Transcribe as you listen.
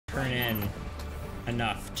turn in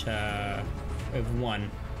enough to... We have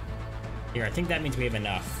one. Here, I think that means we have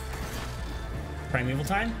enough. Primeval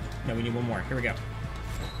time? No, we need one more. Here we go.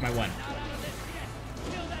 My one.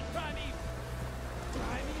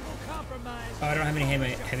 Oh, I don't have any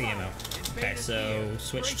heavy ammo. Okay, so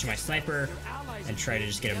switch to my sniper and try to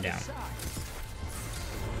just get him down.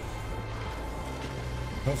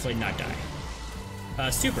 Hopefully not die.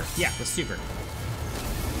 Super. Yeah, let's super.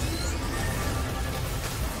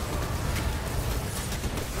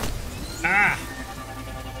 Ah!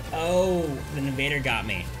 Oh, the invader got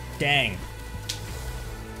me. Dang.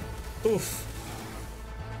 Oof.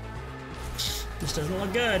 This doesn't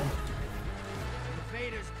look good.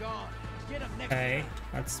 Okay,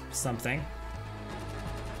 that's something.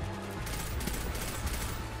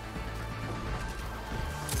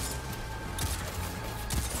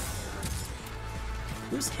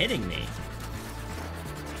 Who's hitting me?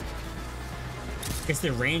 I guess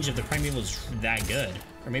the range of the primeval is that good.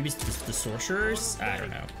 Or maybe it's the sorcerers? I don't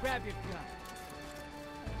know.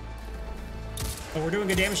 Oh, we're doing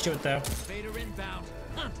good damage to it, though.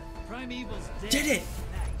 Did it!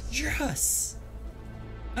 Yes!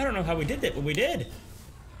 I don't know how we did that, but we did.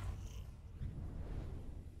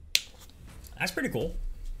 That's pretty cool.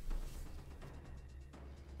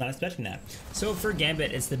 Not expecting that. So for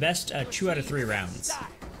Gambit, it's the best 2 out of 3 rounds.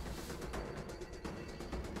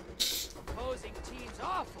 Opposing team's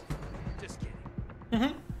awful. Just kidding.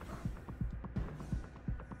 Mm-hmm.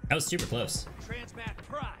 That was super close. Transmat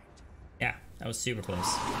primed. Yeah, that was super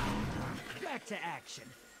close. Back to action.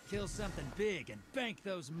 Kill something big and bank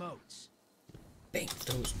those moats. Bank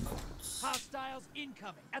those moats. Hostiles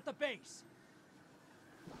incoming at the base.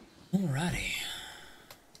 Alrighty.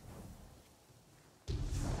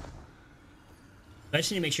 I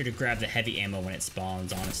just need to make sure to grab the heavy ammo when it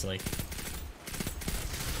spawns, honestly.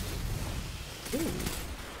 Ooh.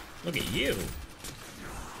 Look at you.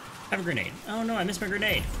 Have a grenade. Oh no, I missed my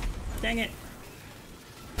grenade. Dang it.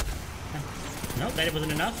 Nope, that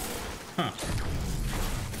wasn't enough. Huh.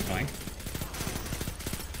 Going.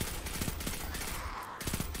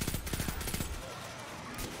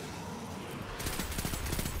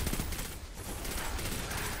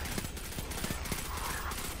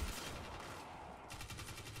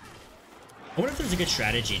 I wonder if there's a good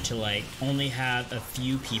strategy to like only have a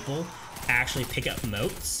few people actually pick up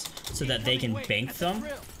moats so that they can bank them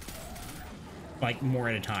like more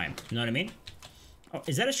at a time. You know what I mean? Oh,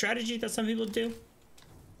 is that a strategy that some people do?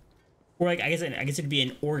 Or like I guess it'd be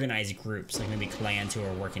an organized groups, like maybe clans who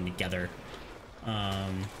are working together. There,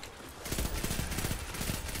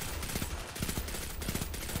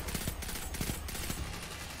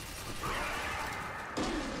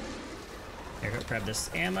 go grab this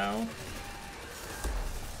ammo.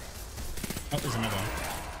 Oh, there's another one.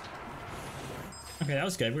 Okay, that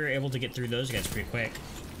was good. We were able to get through those guys pretty quick.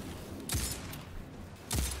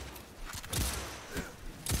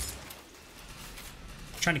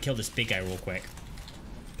 Trying to kill this big guy real quick.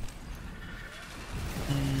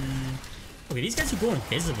 Okay, these guys who go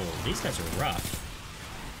invisible. These guys are rough.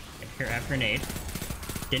 Okay, here, I have a grenade.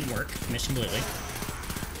 Didn't work. Missed completely.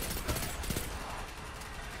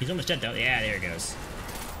 He's almost dead though. Yeah, there he goes.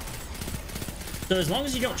 So as long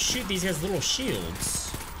as you don't shoot these guys' little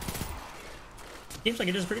shields, seems like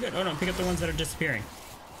it does pretty good. Oh no, pick up the ones that are disappearing.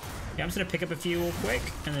 Yeah, I'm just gonna pick up a few real quick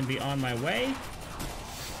and then be on my way.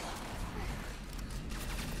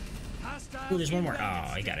 Ooh, there's one more. Oh,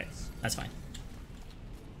 I got it. That's fine.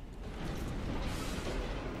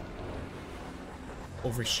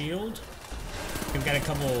 Over shield. We've got a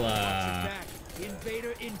couple,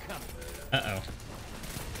 Invader incoming. Uh-oh.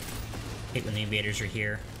 Hate when the invaders are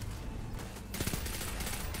here.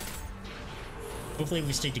 Hopefully if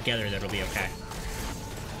we stick together, that'll be okay.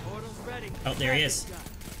 Portal's ready. Oh, there he is.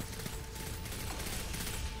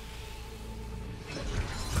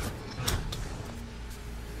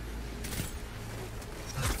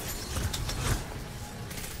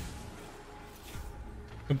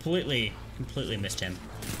 Completely missed him.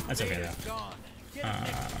 That's okay though.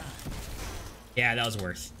 Yeah, that was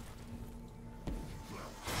worth.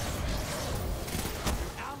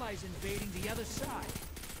 Allies invading the other side.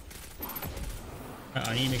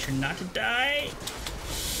 I need to make sure not to die.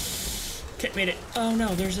 Okay, made it. Oh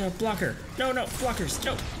no, there's a blocker. No, blockers.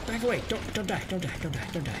 No, back away. Don't die. Don't die.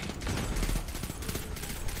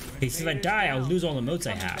 Okay, so if I die, I'll lose all the motes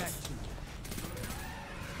I have.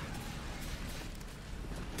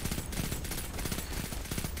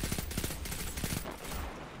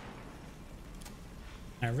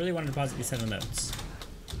 I really want to deposit these 7 motes.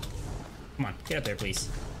 Come on, get up there, please.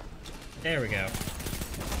 There we go.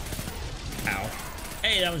 Ow.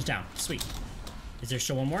 Hey, that one's down. Sweet. Is there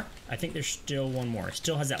still one more? I think there's still one more. It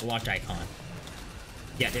still has that locked icon.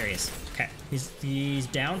 Yeah, there he is. Okay, he's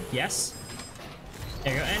down. Yes.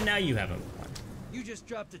 There you go. And now you have him. You just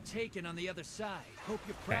dropped a taken on the other side. Hope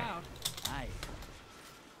you're proud. Aye.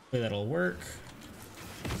 Hopefully that'll work.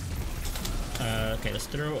 Okay, let's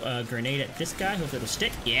throw a grenade at this guy. Hopefully it'll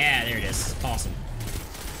stick. Yeah, there it is. Awesome.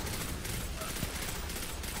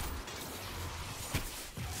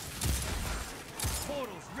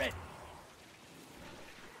 Portal's ready.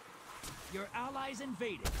 Your allies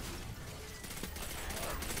invaded.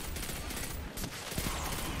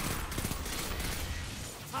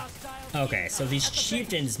 Okay, so these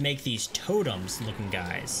chieftains make these totems looking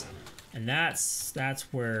guys. And that's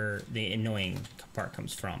where the annoying part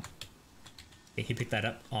comes from. Okay, he picked that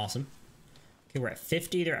up. Awesome. Okay, we're at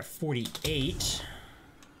 50. They're at 48.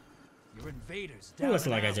 Your invaders. Ooh, what's a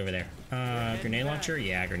lot of guys over there? Grenade launcher?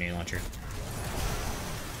 Yeah, grenade launcher.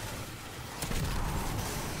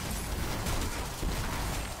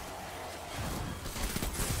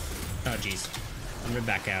 Oh, jeez. I'm gonna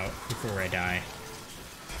back out before I die.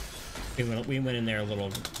 We went in there a little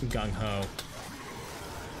gung-ho.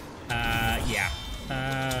 Yeah.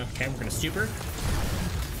 Okay, we're gonna super.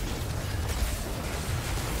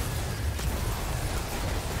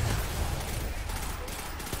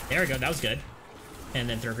 There we go, that was good. And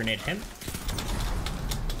then throw a grenade at him.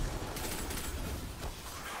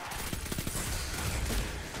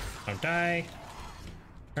 Don't die.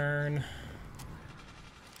 Turn.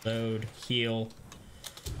 Load. Heal.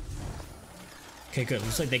 Okay, good.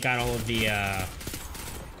 Looks like they got all of the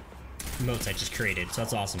moats I just created, so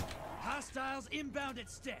that's awesome. Hostiles inbound at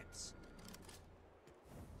steps.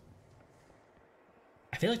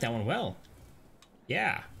 I feel like that went well.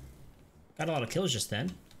 Yeah. Got a lot of kills just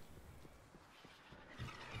then.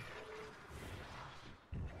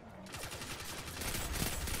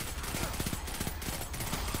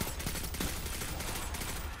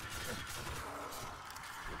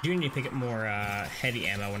 Do need to pick up more heavy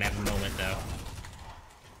ammo when I have a moment, though.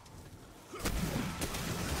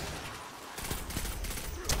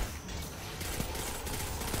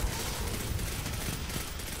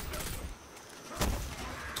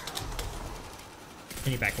 I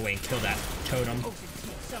need to back away and kill that totem.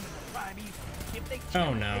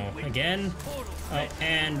 Oh no, again? Oh,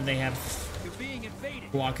 and they have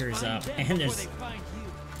blockers up, and there's...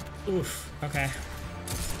 Oof, okay.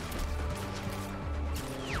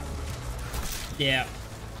 Yeah,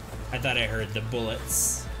 I thought I heard the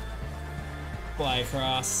bullets fly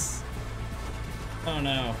across. Oh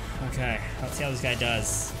no, okay, let's see how this guy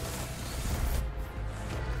does.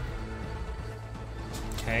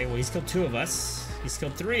 Okay, well he's killed 2 of us. He's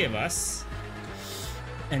killed 3 of us.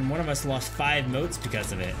 And one of us lost 5 moats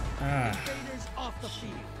because of it. Ah.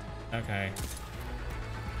 Okay.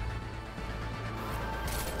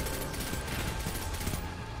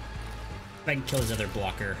 If I can kill his other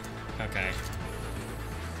blocker. Okay.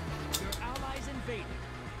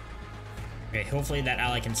 Okay, hopefully that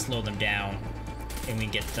ally can slow them down and we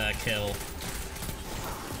get the kill.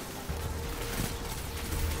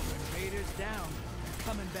 Invaders down.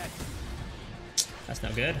 Coming back. That's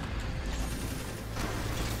no good.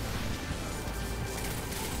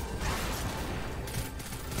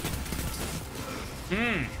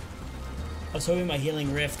 I was hoping my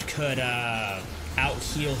healing rift could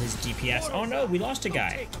out-heal his DPS. Oh no, we lost a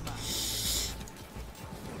guy.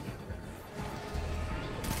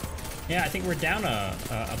 Yeah, I think we're down a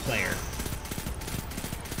player.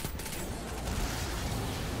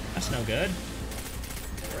 That's no good.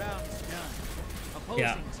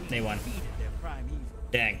 Yeah, they won.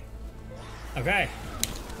 Dang. Okay.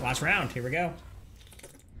 Last round. Here we go.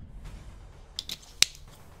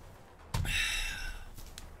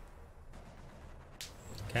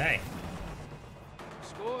 Okay.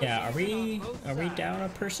 Yeah, are we down a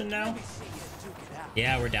person now?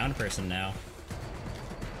 Yeah, we're down a person now.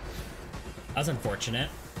 That's unfortunate.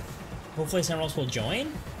 Hopefully someone else will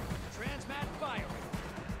join.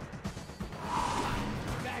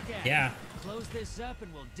 Yeah. Close this up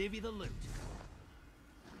and we'll divvy the loot.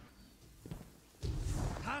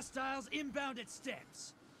 Hostiles inbound at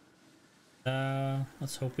steps.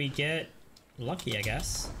 Let's hope we get lucky, I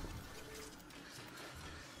guess.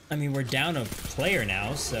 I mean, we're down a player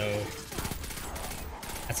now, so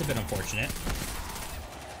that's a bit unfortunate.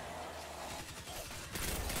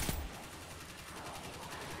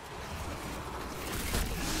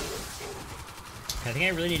 I think I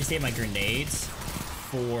really need to save my grenades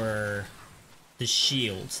for the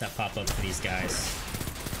shields that pop up for these guys.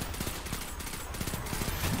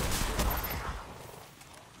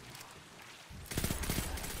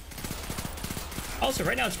 Also,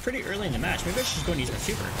 right now it's pretty early in the match. Maybe I should just go and use my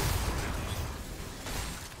super.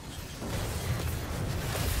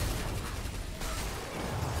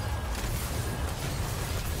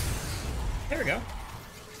 There we go.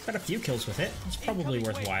 Got a few kills with it. It's probably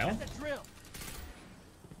worthwhile.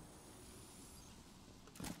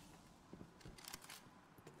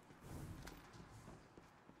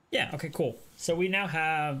 Yeah, okay, cool. So we now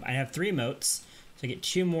have, I have 3 motes. So I get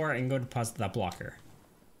 2 more and go deposit that blocker.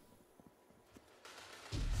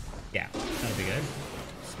 Yeah, that'll be good.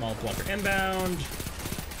 Small blocker inbound.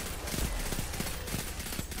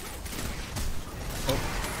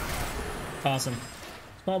 Oh. Awesome.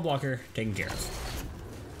 Small blocker taken care of.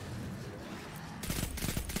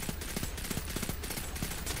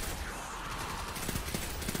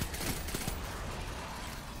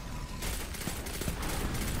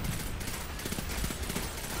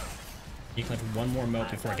 You collect 1 more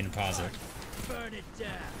mote before I can deposit. Burn it down.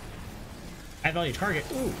 High value target.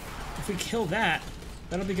 Ooh, if we kill that,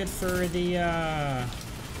 that'll be good for the, oh,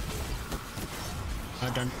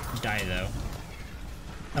 don't die though.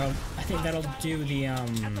 I think that'll do the,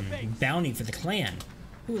 bounty for the clan.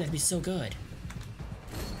 Ooh, that'd be so good.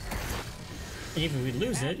 And even if we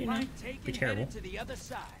lose it, you know, it'd be terrible. To the other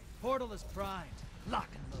side. Portal is primed. Lock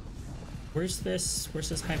and load. Where's this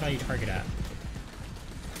high value target at?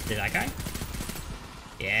 Is it that guy?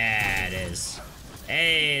 Yeah, it is.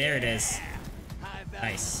 Hey, there it is.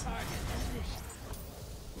 Nice.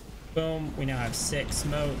 Boom, we now have 6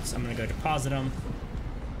 motes. I'm gonna go deposit them.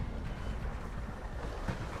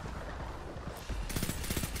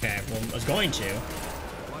 Okay, well, I was going to.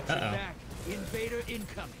 Uh-oh. Invader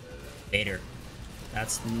incoming. Vader.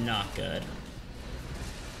 That's not good.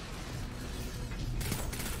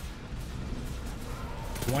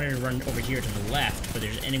 I wanted to run over here to the left, but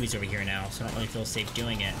there's enemies over here now, so I don't really feel safe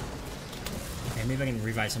doing it. Okay, maybe I can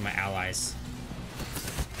revive some of my allies.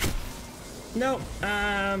 Nope,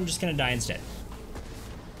 I'm just gonna die instead.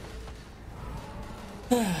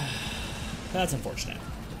 That's unfortunate.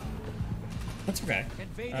 That's okay.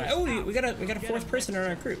 Oh, we got a 4th person in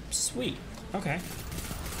our group. Sweet. Okay.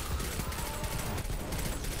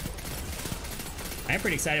 I'm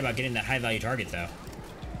pretty excited about getting that high value target though.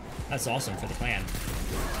 That's awesome for the clan.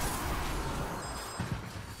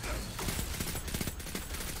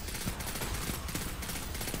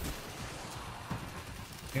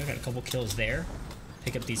 Okay, I got a couple kills there.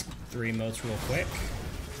 Pick up these 3 motes real quick.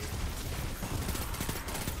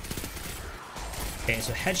 Okay,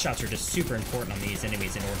 so headshots are just super important on these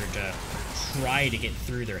enemies in order to try to get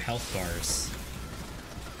through their health bars.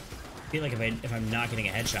 I feel like if I'm not getting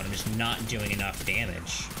a headshot, I'm just not doing enough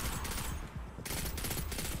damage.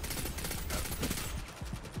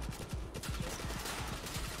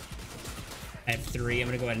 I have 3. I'm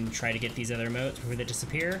gonna go ahead and try to get these other motes before they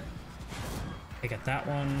disappear. I got that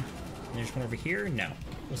one. And there's one over here? No.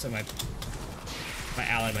 Looks like my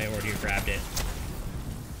ally might already have grabbed it.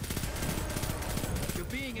 You're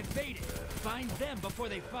being invaded. Find them before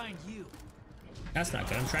they find you. That's not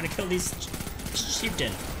good. I'm trying to kill these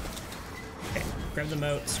chieftain. Okay, grab the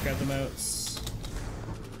motes, grab the motes.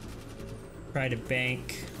 Try to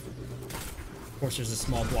bank. Of course, there's a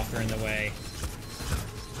small blocker in the way.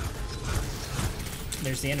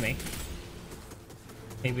 There's the enemy.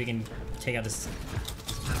 Maybe we can take out this.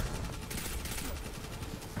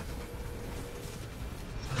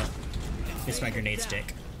 Missed my grenade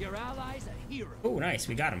stick. Your ally's a hero. Oh, nice.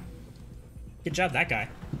 We got him. Good job, that guy.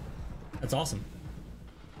 That's awesome.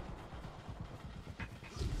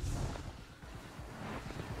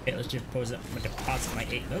 Okay, let's just deposit my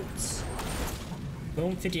 8 motes.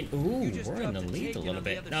 Boom, 15. Ooh, we're in the lead a little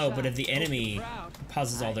bit. No, but if the enemy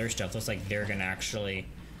pauses all their stuff, looks like they're gonna actually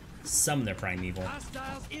summon their primeval.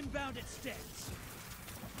 Hostiles inbound at sticks.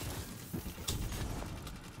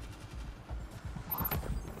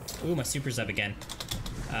 Ooh, my super's up again.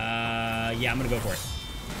 Yeah, I'm gonna go for it.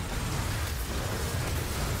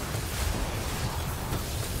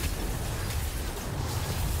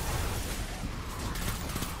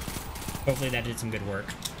 Hopefully that did some good work.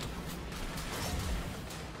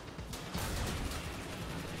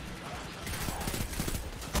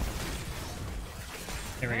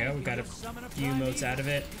 There we go. We got a few motes out of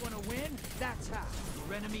it. You want to win? That's how.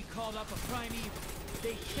 Your enemy called up a primeval.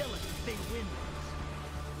 They kill it. They win.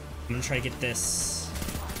 I'm gonna try to get this.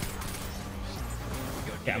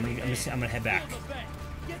 Yeah, I'm gonna head back.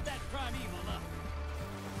 Get that primeval up.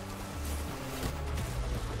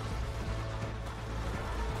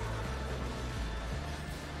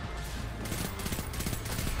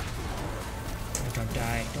 Oh, don't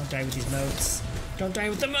die. Don't die with these motes. Don't die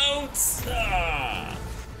with the motes! Ah!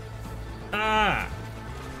 Ah!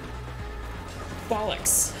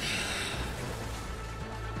 Bollocks.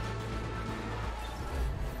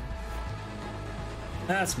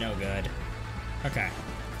 That's no good. Okay.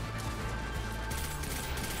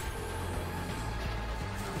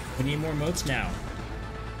 We need more moats now.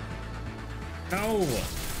 No!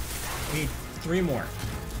 We need 3 more.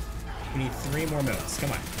 We need 3 more moats.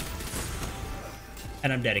 Come on.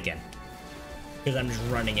 And I'm dead again. Because I'm just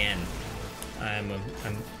running in. I'm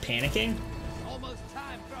panicking. Almost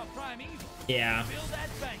time for a primeval. Yeah. Build that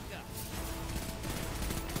bank up.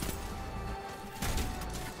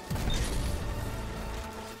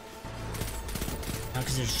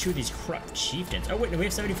 Because there's 2 of these corrupt chieftains. Oh wait, no, we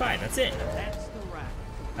have 75. That's it. That's the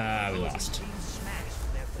round. We lost. Being smashed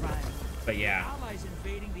with their primeval. But yeah. Allies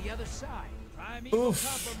invading the other side. Primeval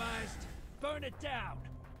compromised. Burn it down.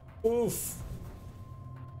 Oof.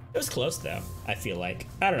 It was close though, I feel like.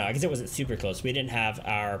 I don't know, I guess it wasn't super close. We didn't have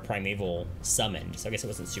our primeval summoned, so I guess it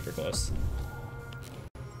wasn't super close.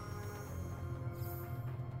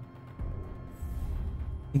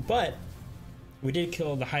 But we did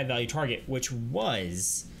kill the high value target, which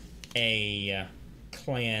was a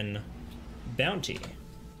clan bounty.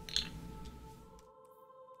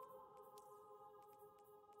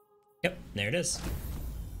 Yep, there it is.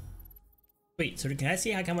 Wait, so can I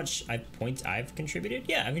see how much points I've contributed?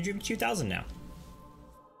 Yeah, I've contributed 2,000 now.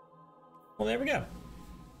 Well, there we go.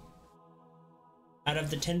 Out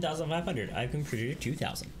of the 10,500, I've contributed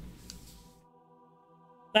 2,000.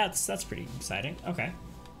 That's pretty exciting. Okay.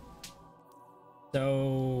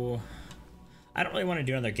 So I don't really want to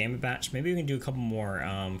do another game match. Maybe we can do a couple more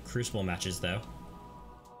Crucible matches though.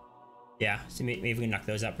 Yeah, so maybe we can knock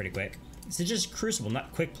those out pretty quick. So just Crucible,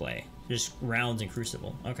 not quick play. Just rounds in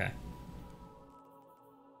Crucible. Okay.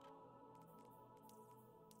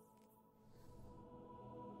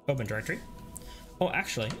 Open directory. Oh,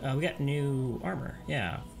 actually, we got new armor.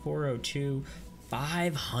 Yeah, 402,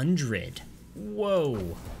 500.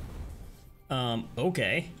 Whoa.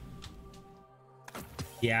 Okay.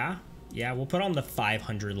 Yeah, we'll put on the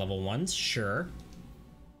 500 level ones, sure.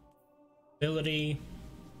 Ability,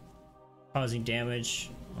 causing damage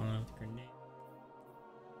on a grenade.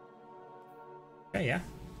 Okay, yeah.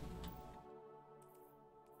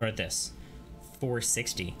 What about this?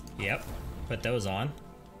 460. Yep, put those on.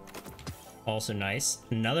 Also nice.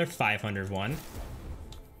 Another 500 one.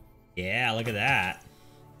 Yeah, look at that.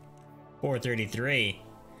 433.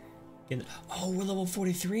 Oh, we're level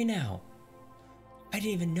 43 now. I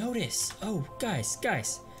didn't even notice. Oh, guys,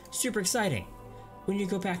 super exciting. We need to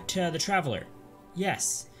go back to the Traveler.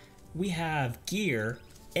 Yes, we have gear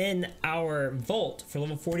in our vault for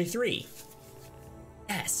level 43.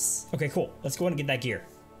 Yes. Okay, cool. Let's go ahead and get that gear.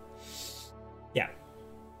 Yeah,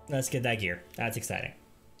 let's get that gear. That's exciting.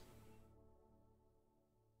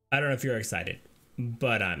 I don't know if you're excited,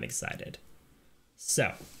 but I'm excited.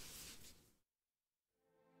 So,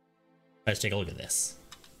 let's take a look at this.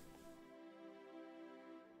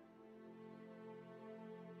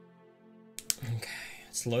 Okay,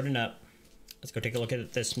 it's loading up. Let's go take a look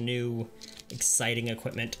at this new exciting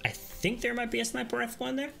equipment. I think there might be a sniper rifle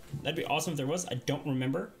in there. That'd be awesome if there was. I don't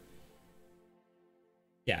remember.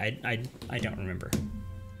 Yeah, I don't remember.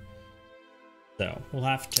 So we'll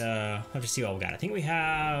have to see what we got. I think we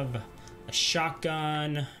have a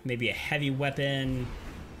shotgun, maybe a heavy weapon,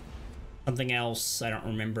 something else. I don't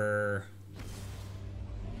remember.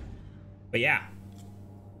 But yeah,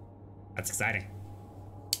 that's exciting.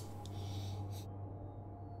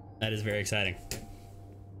 That is very exciting.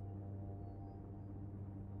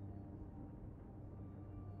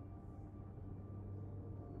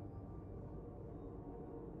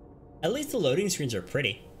 At least the loading screens are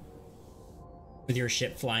pretty. With your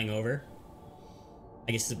ship flying over.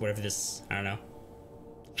 I guess whatever this, I don't know,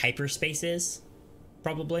 hyperspace is,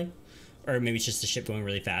 probably. Or maybe it's just a ship going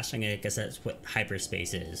really fast. I guess that's what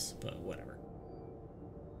hyperspace is, but whatever.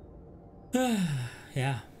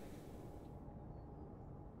 Yeah.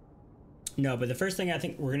 No, but the first thing I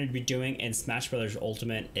think we're going to be doing in Smash Brothers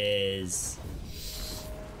Ultimate is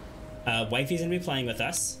Wifey's going to be playing with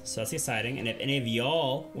us, so that's exciting. And if any of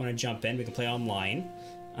y'all want to jump in, we can play online.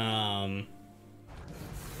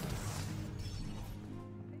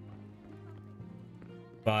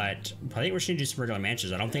 But I think we're just gonna do some regular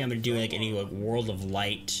matches. I don't think I'm gonna do like any like World of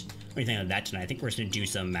Light or anything like that tonight. I think we're just gonna do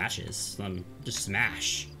some matches. Just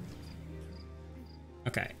Smash.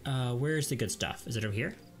 Okay, where's the good stuff? Is it over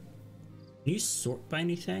here? Can you sort by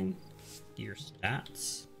anything? Your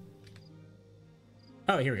stats.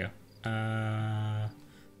 Oh, here we go.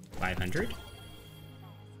 500.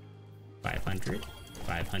 500.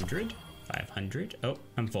 500. 500. Oh,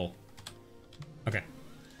 I'm full. Okay.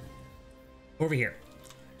 Over here.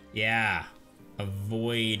 Yeah. A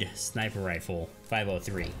Void sniper rifle,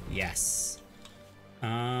 503. Yes. I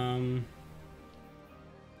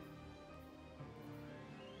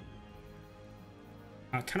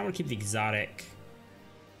kind of want to keep the exotic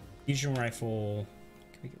fusion rifle.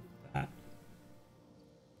 Can we get that?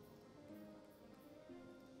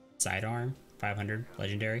 Sidearm, 500,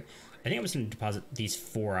 legendary. I think I'm just going to deposit these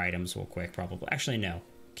 4 items real quick, probably. Actually, no.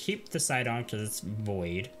 Keep the sidearm because it's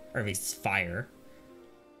void, or if it's fire.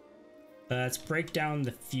 Let's break down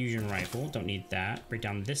the fusion rifle. Don't need that. Break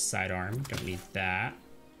down this sidearm. Don't need that.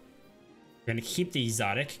 We're going to keep the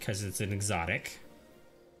exotic because it's an exotic.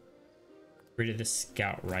 Get rid of the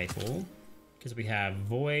scout rifle because we have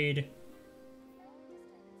void,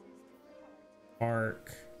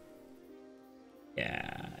 arc.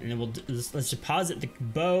 Yeah, and then let's deposit the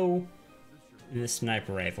bow and the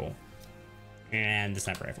sniper rifle. And the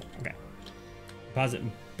sniper rifle. Okay. Deposit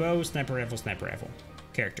bow, sniper rifle.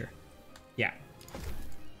 Character. Yeah.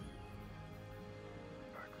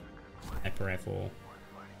 Sniper rifle.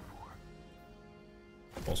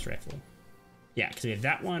 Pulse rifle. Yeah, because we have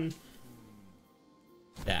that one.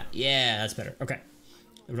 That. Yeah, that's better. Okay.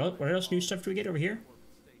 What else new stuff do we get over here?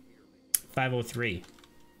 503.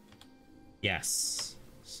 Yes.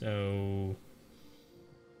 So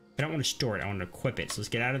I don't want to store it. I want to equip it. So let's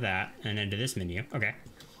get out of that and into this menu. Okay.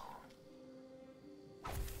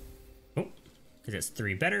 Oh, because it's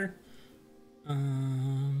 3 better.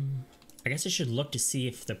 I guess I should look to see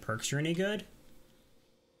if the perks are any good.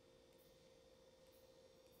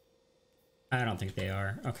 I don't think they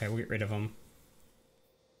are. Okay, we'll get rid of them.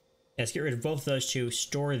 Yeah, let's get rid of both of those 2.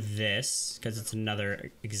 Store this because it's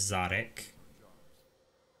another exotic.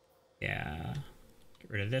 Yeah.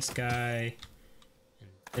 Get rid of this guy. And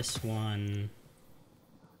this one.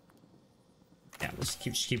 Yeah, let's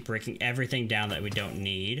just keep breaking everything down that we don't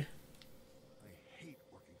need. I hate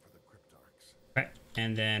working for the Cryptarchs. Right.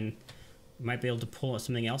 And then we might be able to pull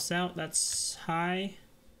something else out that's high.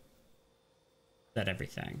 Is that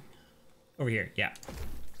everything? Over here, yeah.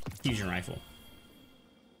 Fusion rifle.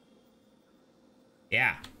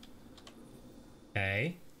 Yeah.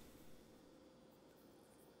 Okay.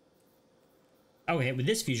 Okay, with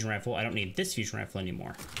this fusion rifle, I don't need this fusion rifle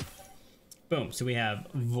anymore. Boom. So we have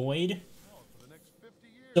Void,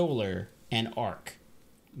 Solar, and Arc.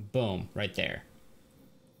 Boom, right there.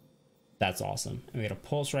 That's awesome. And we got a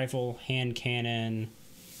pulse rifle, hand cannon.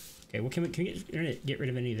 Okay, well, can we get rid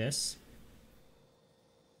of any of this?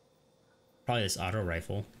 Probably this auto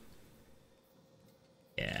rifle.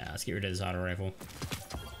 Yeah, let's get rid of this auto rifle.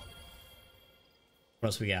 What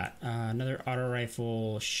else we got? Another auto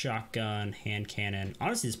rifle, shotgun, hand cannon.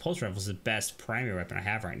 Honestly, this pulse rifle is the best primary weapon I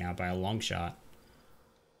have right now by a long shot.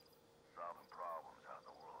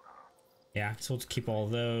 Yeah, so we'll keep all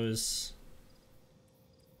those.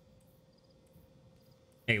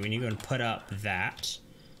 Hey, we need to go and put up that.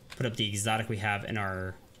 Put up the exotic we have in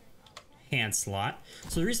our hand slot.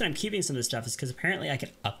 So the reason I'm keeping some of this stuff is because apparently I can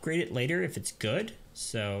upgrade it later if it's good.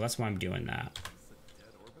 So that's why I'm doing that.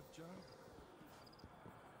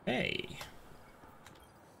 Hey.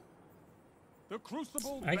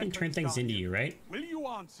 I can turn things into you, right? Will you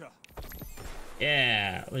answer?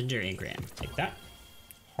 Yeah, legendary engram. Take that.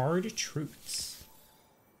 Hard truths.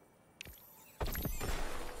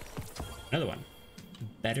 Another one.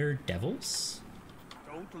 Better devils.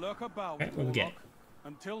 Don't lurk about. Okay, what do we get?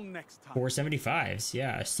 Until next time. 475s.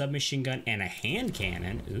 Yeah, a submachine gun and a hand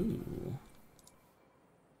cannon. Ooh.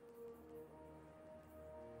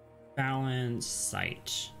 Balance,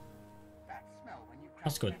 sight.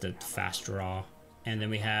 Let's go with the fast draw. And then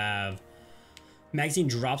we have magazine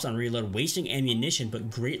drops on reload, wasting ammunition, but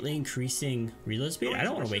greatly increasing reload speed. I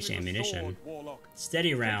don't want to waste ammunition.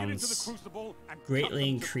 Steady rounds, greatly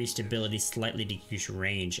increased ability, slightly decreased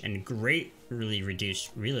range, and greatly reduced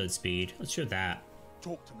reload speed. Let's show that.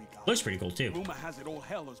 Looks pretty cool too.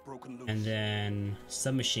 And then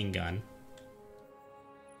submachine gun.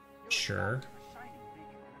 Sure.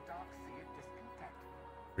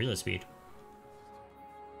 Reload speed.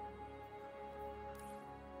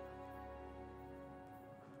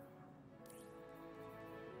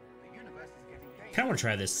 Kind of want to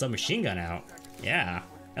try this submachine gun out. Yeah,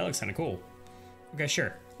 that looks kind of cool. Okay,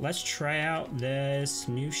 sure. Let's try out this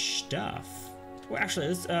new stuff. Well, actually,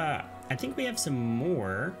 let's, I think we have some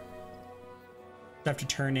more stuff to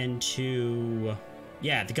turn into.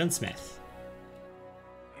 Yeah, the gunsmith.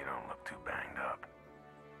 You don't look too banged up.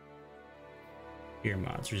 Fear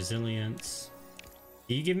mods, resilience.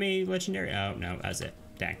 Did you give me legendary? Oh no, that's it.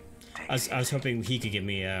 Dang. I was hoping he could give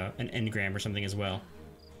me an engram or something as well.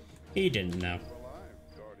 He didn't know.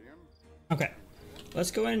 Okay, let's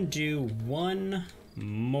go ahead and do one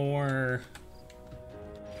more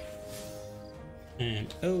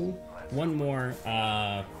And, oh, one more,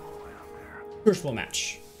 Crucible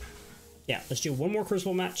match. Yeah, let's do one more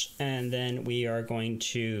Crucible match, and then we are going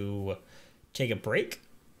to take a break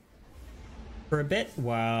for a bit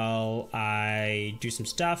while I do some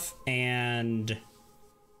stuff and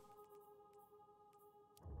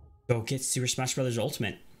go get Super Smash Bros.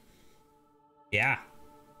 Ultimate. Yeah.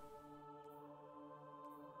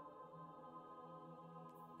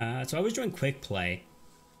 So I was doing quick play,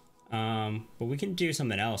 but we can do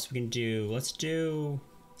something else. We can do, let's just do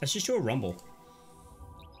a rumble.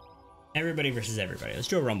 Everybody versus everybody. Let's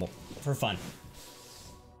do a rumble for fun.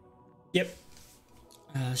 Yep.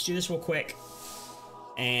 Let's do this real quick.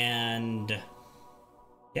 And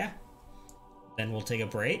yeah, then we'll take a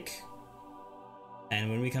break. And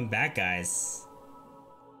when we come back, guys,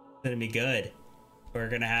 it's gonna be good. We're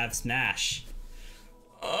gonna have Smash.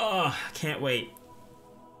 Oh, can't wait.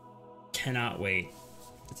 Cannot wait.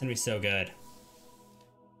 It's gonna be so good.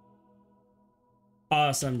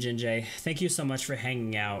 Awesome, Jinjay. Thank you so much for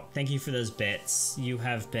hanging out. Thank you for those bits. You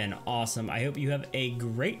have been awesome. I hope you have a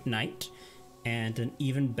great night and an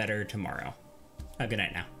even better tomorrow. Good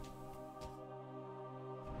night now.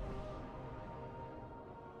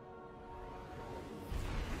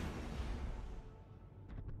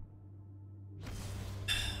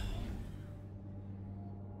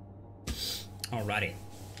 Alrighty.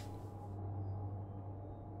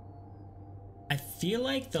 I feel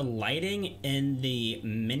like the lighting in the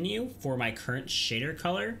menu for my current shader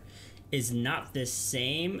color is not the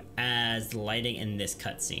same as the lighting in this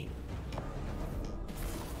cutscene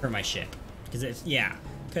for my ship. Because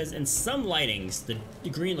because in some lightings the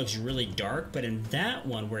green looks really dark, but in that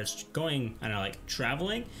one where it's going, I don't know, like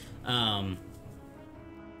traveling,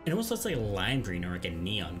 it almost looks like a lime green or like a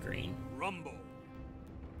neon green. Rumble.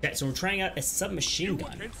 Okay, so we're trying out a submachine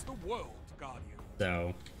gun. Against the world, Guardian.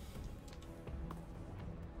 So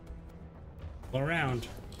all around.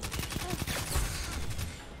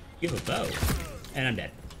 You have a bow. And I'm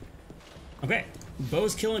dead. Okay.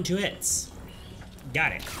 Bow's killing 2 hits.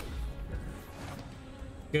 Got it.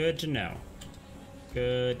 Good to know.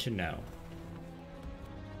 Good to know.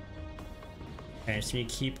 Okay, I just need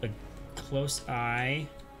to keep a close eye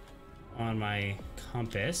on my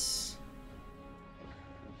compass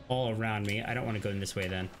all around me. I don't want to go in this way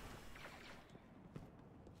then.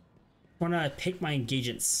 I want to pick my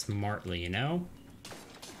engagement smartly, you know?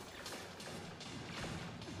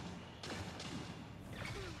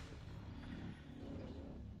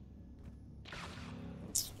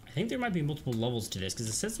 I think there might be multiple levels to this because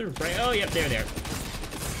it says they're right. Oh, yep, there.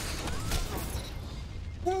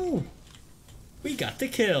 Woo! We got the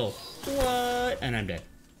kill. What? And I'm dead.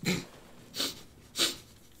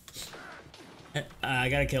 I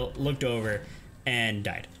got a kill, looked over, and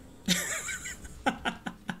died.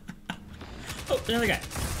 Oh, another guy.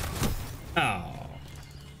 Oh.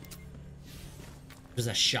 Was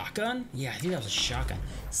that a shotgun? Yeah, I think that was a shotgun.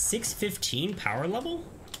 615 power level?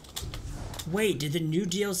 Wait, did the new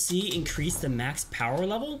DLC increase the max power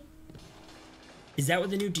level? Is that what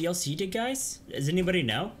the new DLC did, guys? Does anybody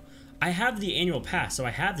know? I have the annual pass, so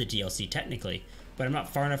I have the DLC technically, but I'm not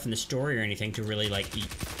far enough in the story or anything to really, like,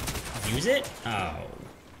 use it? Oh.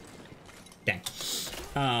 Dang.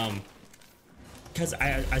 Because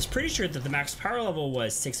I was pretty sure that the max power level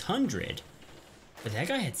was 600, but that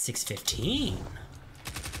guy had 615.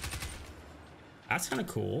 That's kind of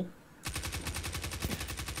cool.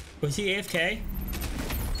 Was he AFK?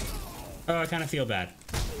 Oh, I kind of feel bad.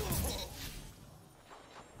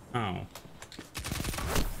 Oh.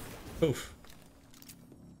 Oof.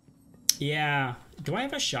 Yeah. Do I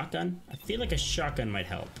have a shotgun? I feel like a shotgun might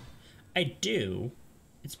help. I do.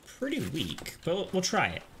 It's pretty weak, but we'll try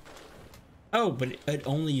it. Oh, but it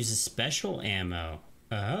only uses special ammo.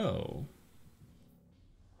 Oh.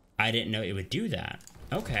 I didn't know it would do that.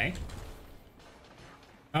 Okay.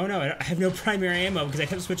 Oh no, I have no primary ammo because I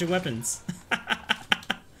kept switching weapons.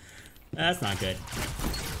 That's not good.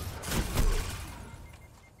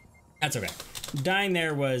 That's okay. Dying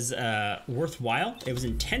there was worthwhile. It was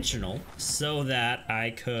intentional so that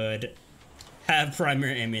I could have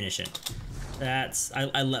primary ammunition.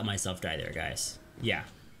 I let myself die there, guys. Yeah.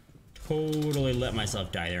 Totally let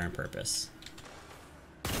myself die there on purpose.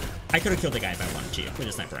 I could have killed the guy if I wanted to with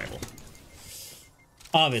a sniper rifle.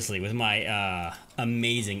 Obviously, with my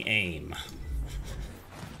amazing aim.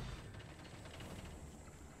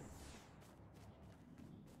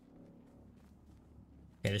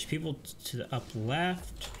 Okay, there's people to the up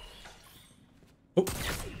left. Oh.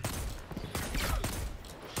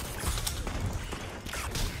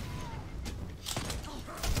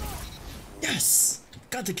 Yes!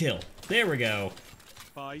 Got the kill. There we go.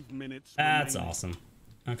 5 minutes. That's remaining. awesome.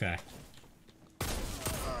 Okay.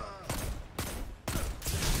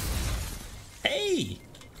 Hey!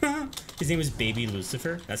 His name was Baby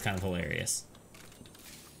Lucifer. That's kind of hilarious.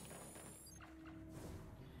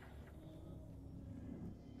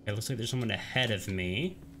 It looks like there's someone ahead of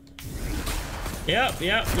me. Yep,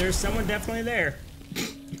 there's someone definitely there.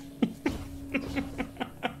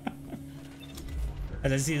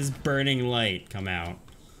 As I see this burning light come out.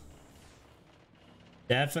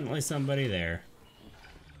 Definitely somebody there.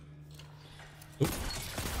 Oop.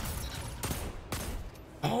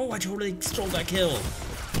 Oh, I totally stole that kill.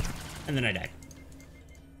 And then I died.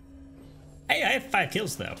 Hey, I have 5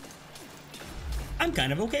 kills though. I'm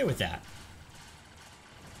kind of okay with that.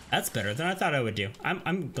 That's better than I thought I would do.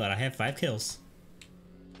 I'm glad I have 5 kills.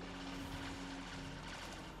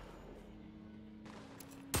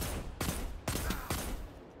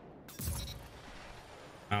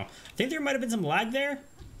 Oh, I think there might have been some lag there.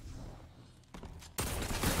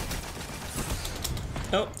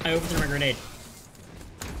 Oh, I overthrew my grenade.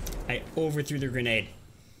 I overthrew the grenade.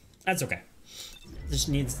 That's okay. I just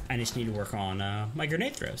need to work on my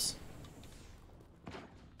grenade throws.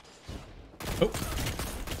 Oh.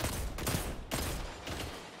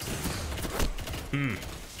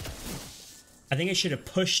 I think I should have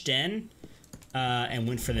pushed in and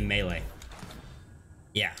went for the melee.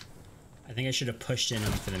 Yeah. I think I should have pushed in and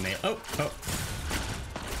went for the melee. Oh.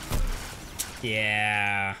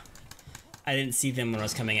 Yeah. I didn't see them when I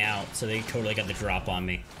was coming out, so they totally got the drop on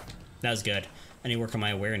me. That was good. I need to work on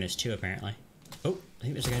my awareness too, apparently. Oh, I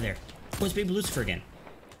think there's a guy there. Oh, it's Baby Lucifer again.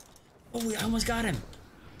 Oh, we almost got him.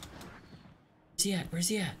 Where's he at? Where's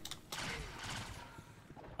he at?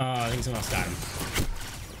 Oh, I think someone else got him.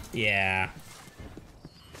 Yeah.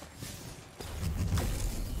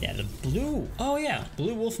 Yeah, the blue... Oh, yeah.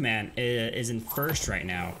 Blue Wolfman is in first right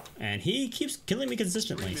now. And he keeps killing me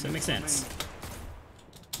consistently, so it makes sense.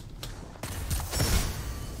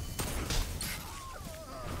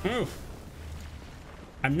 Oh.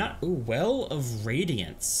 I'm not... Ooh, Well of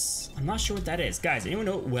Radiance. I'm not sure what that is. Guys, anyone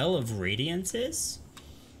know what Well of Radiance is?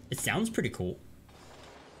 It sounds pretty cool.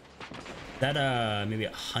 That, maybe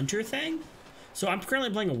a hunter thing? So I'm currently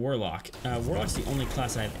playing a Warlock. Warlock's the only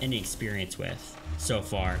class I have any experience with so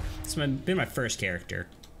far. It's been my first character.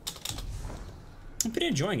 I've been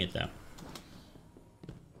enjoying it, though.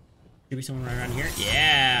 Should be someone right around here.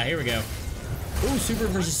 Yeah, here we go. Ooh, super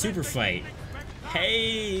versus super fight.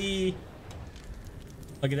 Hey!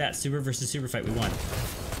 Look at that, super versus super fight, we won.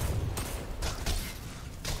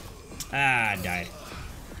 Ah, died.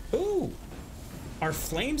 Ooh! Our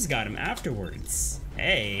flames got him afterwards.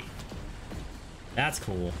 Hey. That's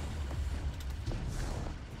cool.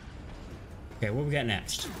 Okay, what we got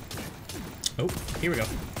next? Oh, here we go.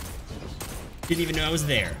 Didn't even know I was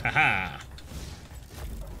there. Haha.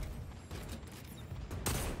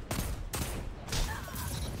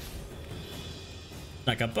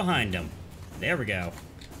 Snuck up behind him. There we go.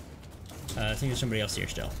 I think there's somebody else here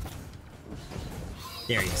still.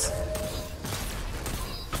 There he is.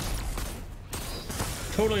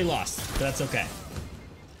 Totally lost, but that's okay.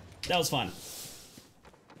 That was fun.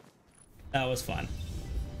 That was fun.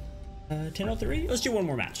 10:03? Let's do one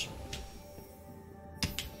more match.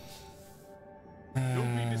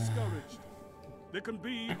 Don't be discouraged. There can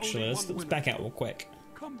be Actually, only let's one winner. back out real quick.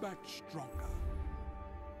 Come back stronger.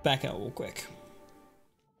 Back out real quick.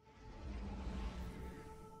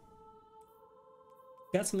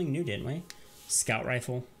 Got something new, didn't we? Scout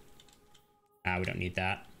rifle. Ah, we don't need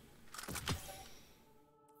that.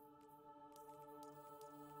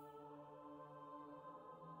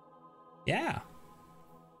 Yeah.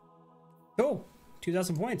 Cool.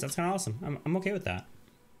 2,000 points. That's kind of awesome. I'm okay with that.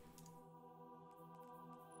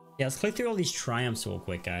 Yeah, let's click through all these triumphs real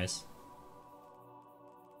quick, guys.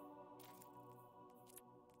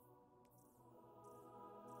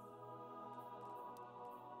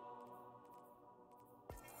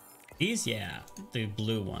 These, yeah, the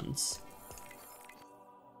blue ones.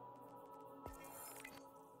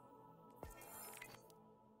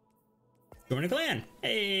 Join a clan.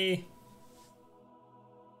 Hey.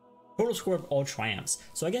 Total score of all triumphs.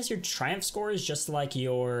 So I guess your triumph score is just like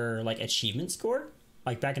your achievement score,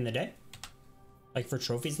 like back in the day, like for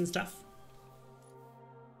trophies and stuff.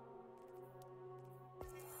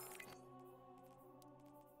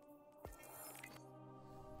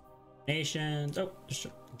 Nations. Oh, just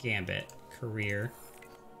Gambit. Career.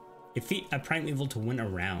 Defeat a prime evil to win a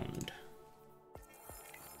round.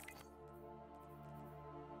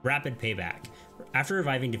 Rapid payback. After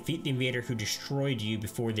reviving, defeat the invader who destroyed you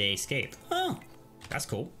before they escape. Oh, that's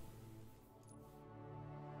cool.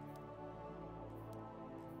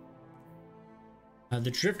 The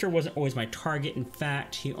Drifter wasn't always my target. In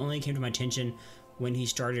fact, he only came to my attention when he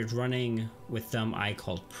started running with them I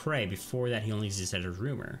called Prey. Before that, he only existed as a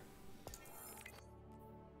rumor.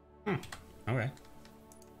 Okay.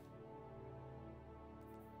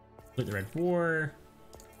 With the Red War.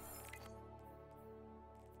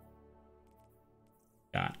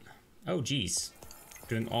 Got. Oh, geez.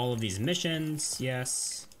 Doing all of these missions.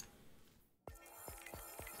 Yes.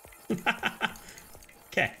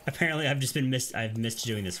 Okay. Apparently, I've missed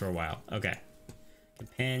doing this for a while. Okay.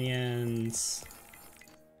 Companions.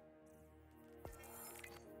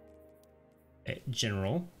 Okay,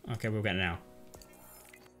 General. Okay, what we got now?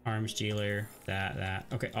 Arms dealer. That.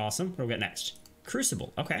 Okay, awesome. What do we got next?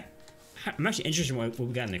 Crucible. Okay. I'm actually interested in what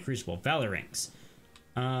we got in the Crucible. Valor rings.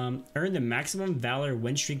 Earn the maximum Valor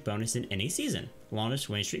win streak bonus in any season. Longest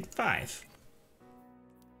win streak 5.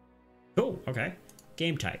 Cool. Okay.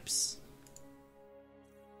 Game types.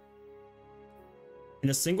 In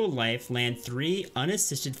a single life, land 3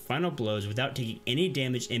 unassisted final blows without taking any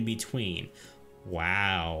damage in between.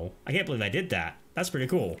 Wow. I can't believe I did that. That's pretty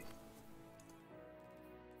cool.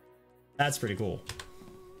 That's pretty cool.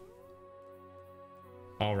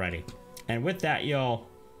 Alrighty. And with that, y'all,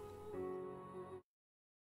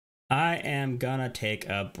 I am gonna take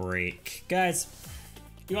a break. Guys,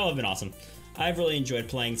 you all have been awesome. I've really enjoyed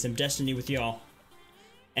playing some Destiny with y'all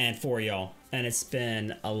and for y'all, and it's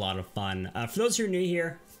been a lot of fun. For those who are new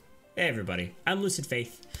here, hey everybody, I'm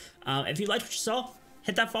LucidFaith. If you liked what you saw,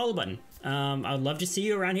 hit that follow button. I would love to see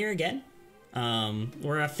you around here again.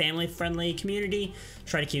 We're a family-friendly community.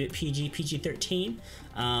 Try to keep it PG-13.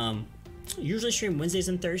 Usually stream Wednesdays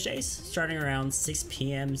and Thursdays, starting around 6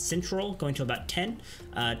 p.m. Central, going to about 10.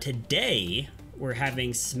 Today, we're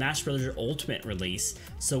having Smash Bros. Ultimate release,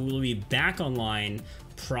 so we'll be back online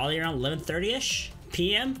probably around 11:30ish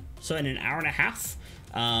p.m. So in an hour and a half,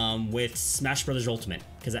 with Smash Bros. Ultimate,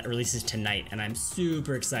 because that releases tonight, and I'm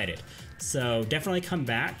super excited. So definitely come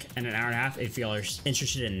back in an hour and a half if y'all are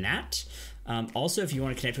interested in that. Also, if you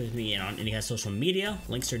want to connect with me on any kind of social media,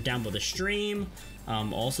 links are down below the stream.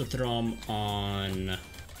 Also throw them on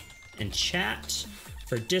in chat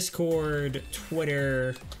for Discord,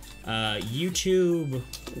 Twitter, YouTube.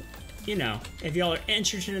 You know, if y'all are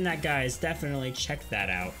interested in that, guys, definitely check that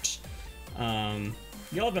out.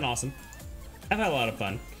 Y'all have been awesome. I've had a lot of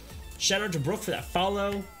fun. Shout out to Brooke for that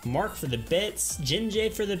follow, Mark for the bits,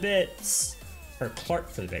 Jinjay for the bits, or Clark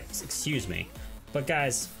for the bits, excuse me. But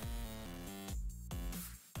guys,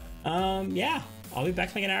 yeah, I'll be back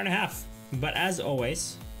in like an hour and a half. But as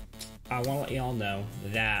always, I want to let y'all know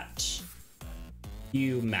that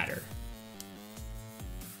you matter.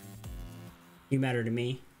 You matter to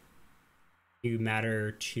me. You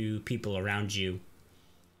matter to people around you.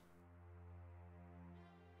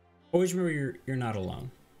 Always remember you're not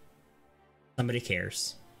alone. Somebody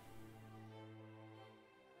cares.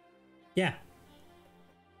 Yeah.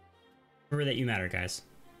 Remember that you matter, guys.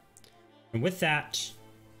 And with that,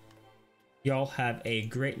 y'all have a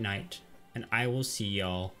great night, and I will see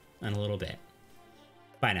y'all in a little bit.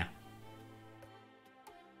 Bye now.